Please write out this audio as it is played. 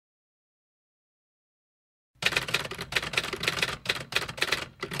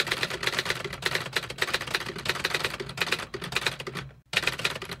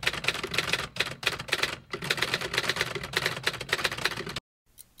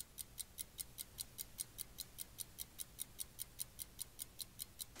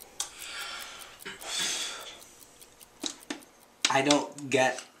I don't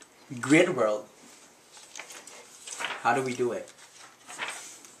get grid world. How do we do it?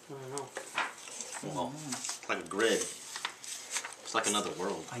 I don't know. Well, it's like a grid. It's like another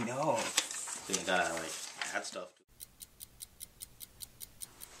world. I know. Then you gotta like add stuff.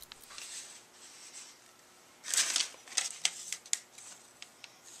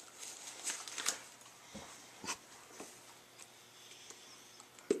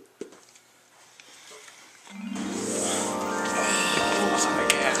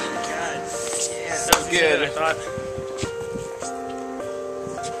 Good. I thought.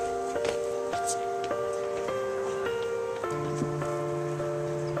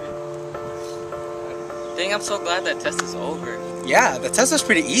 Dang, I'm so glad that test is over. Yeah, the test was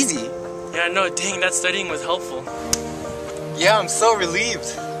pretty easy. Yeah, no, dang, that studying was helpful. Yeah, I'm so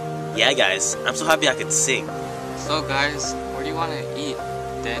relieved. Yeah, guys, I'm so happy I could sing. So guys, where do you want to eat?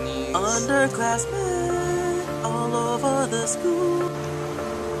 Denny's? Underclassmen all over the school.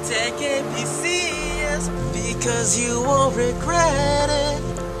 Take APCS because you won't regret it.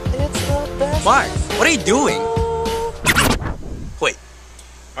 It's the best. Mark, what are you doing? Wait,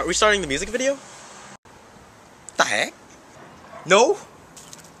 are we starting the music video? The heck? No?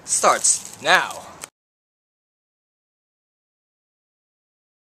 Starts now.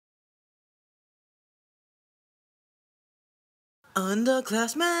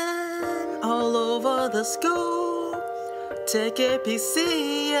 Underclassmen all over the school. Take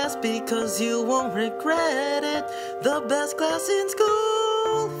APCS because you won't regret it. The best class in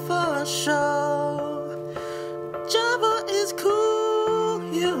school for sure. Java is cool,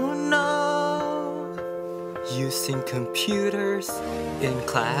 you know. Using computers in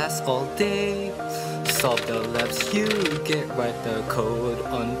class all day. Solve the labs, you get right the code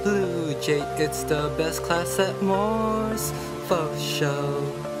on Blue Jay. It's the best class at Morse for show.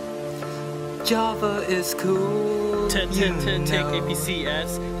 Java is cool. Take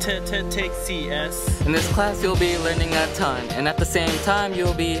APCS. Take CS. In this class you'll be learning a ton, and at the same time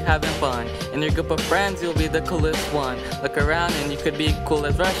you'll be having fun. In your group of friends you'll be the coolest one. Look around and you could be cool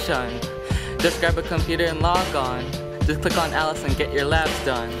as Russian. Just grab a computer and log on. Just click on Alice and get your labs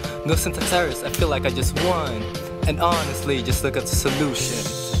done. No syntax errors, I feel like I just won. And honestly, just look at the solution.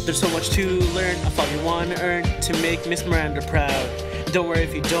 There's so much to learn. I thought you want to earn to make Miss Miranda proud. Don't worry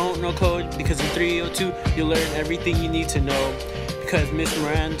if you don't know code, because in 302 you'll learn everything you need to know. Because Miss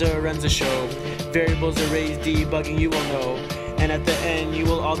Miranda runs the show. Variables, arrays, debugging you will know. And at the end you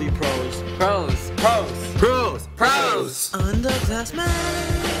will all be pros. Pros. Underclassmen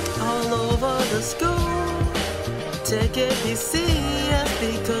all over the school. Take APCS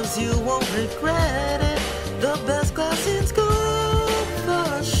because you won't regret it. The best class in school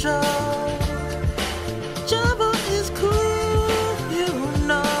for sure. Java is cool, you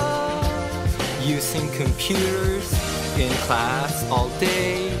know. Using computers in class all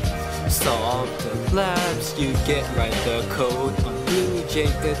day. Solve the labs, you get right the code on Blue Jay.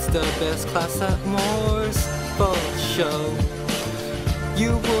 It's the best class at Morse for show.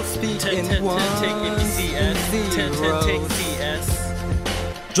 You will speak in ones and zeros.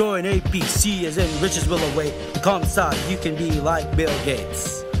 Join APC as in riches will await. Become side, you can be like Bill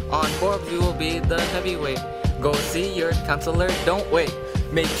Gates. On Forbes you will be the heavyweight. Go see your counselor, don't wait.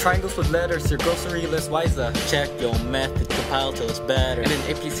 Make triangles with letters, your grocery list wiser. Check your method, compile till it's better. And in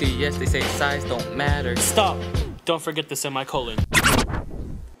APC, yes, they say size don't matter. Stop! Don't forget the semicolon.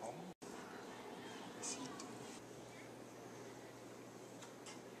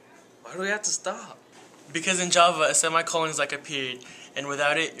 Why do we have to stop? Because in Java, a semicolon is like a period, and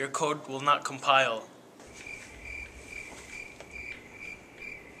without it, your code will not compile.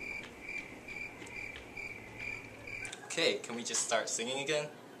 Okay, can we just start singing again?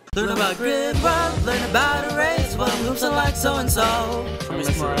 Learn about grid world, learn about arrays, what loops are like so and so. From Miss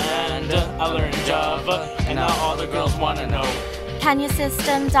Miranda, I learned Java, and now all the girls wanna know. Can your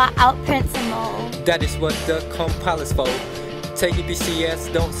system outprint some more? That is what the compiler's for. Take APCS,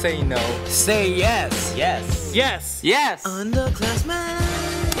 don't say no. Say yes. Yes. Yes! Yes! Underclassmen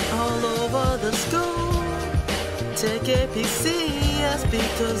all over the school. Take APCS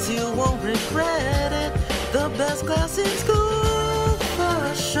because you won't regret it. The best class in school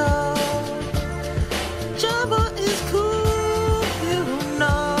for sure. Java is cool, you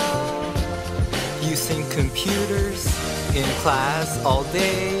know. Using computers in class all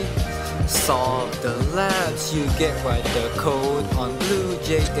day. Solve the labs, you get right the code on Blue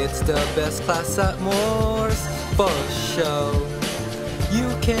Jay. It's the best class at Morse for show. You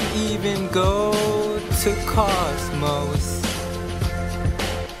can even go to Cosmos.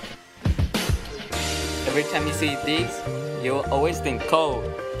 Every time you see these, you'll always think code.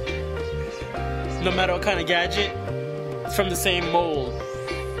 No matter what kind of gadget, from the same mold.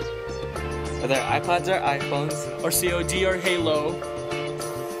 Whether iPods or iPhones, Or COD or Halo.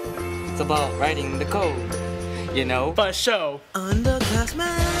 it's about writing the code. You know? For show.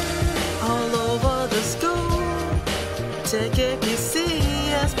 Underclassmen all over the school. Take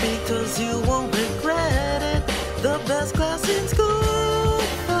APCS because you won't regret it. The best class in school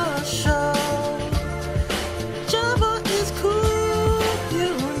for sure. Java is cool,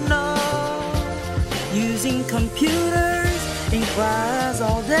 you know. Using computers in class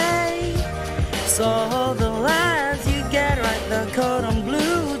all day. Solve the labs, you get right the code on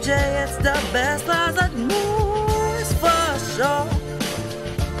Blue Jay. It's the best class that moves for sure.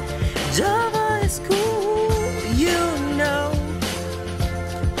 Java is cool, you know.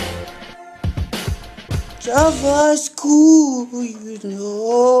 Java is cool, you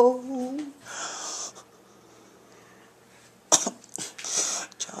know.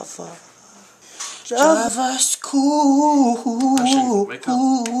 Java's cool. Russian, wake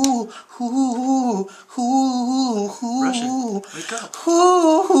up. Russian, wake up.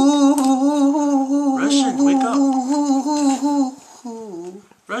 Russian, wake up.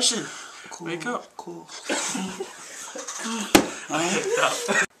 Russian, wake up.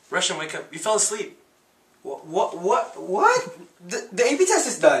 Russian, wake up. You fell asleep. What? The AP test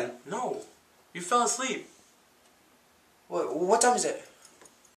is done. No, you fell asleep. What time is it?